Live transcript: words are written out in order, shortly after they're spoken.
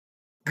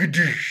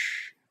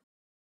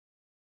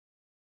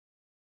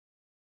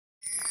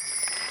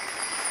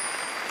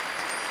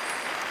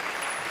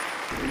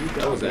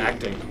That was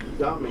acting.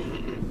 Got me.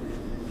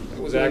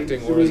 That was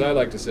acting, or as I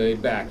like to say,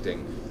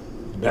 backting.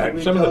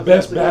 Some of the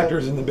best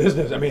backers in the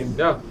business. I mean,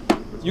 Yeah.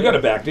 you got a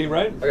backtie,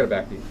 right? I got a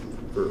backtie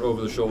for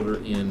over the shoulder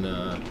in,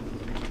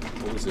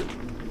 what was it?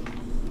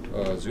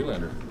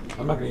 Zoolander.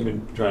 I'm not going to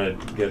even try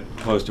to get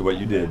close to what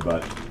you did,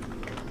 but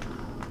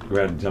go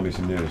ahead and tell me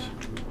some news.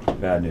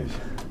 Bad news.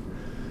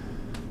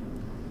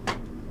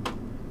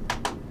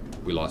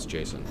 We lost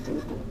Jason.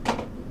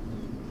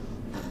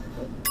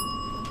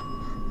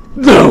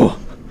 No!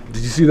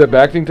 Did you see that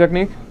backting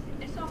technique?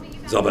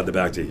 It's all about the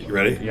backtie. You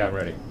ready? Yeah, I'm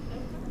ready.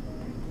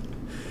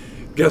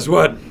 Guess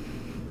what?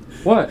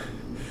 What?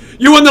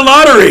 You won the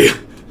lottery!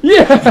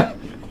 Yeah!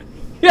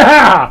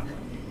 Yeah!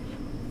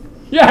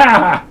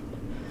 Yeah!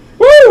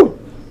 Woo!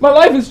 My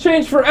life has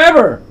changed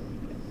forever!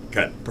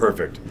 Okay,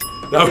 perfect.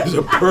 That was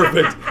a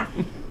perfect.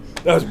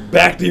 That was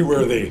backtie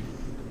worthy.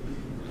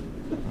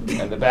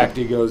 And the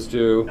backtie goes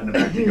to... And the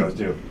backtie goes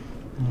too.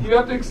 You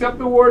have to accept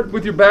the award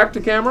with your back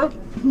to camera?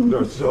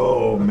 There's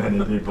so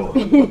many people. I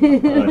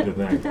like to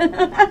think.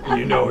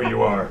 You know who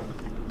you are.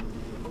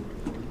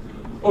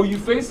 Oh, you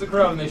face the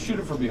crowd and they shoot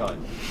it from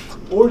behind.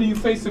 Or do you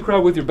face the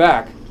crowd with your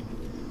back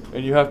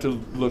and you have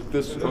to look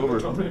this over?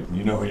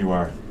 You know who you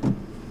are.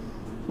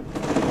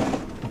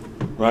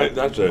 Right?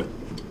 That's it.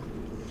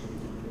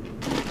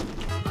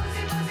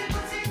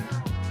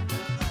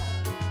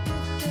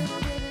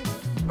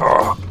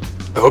 Oh,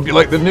 I hope you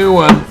like the new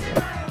one.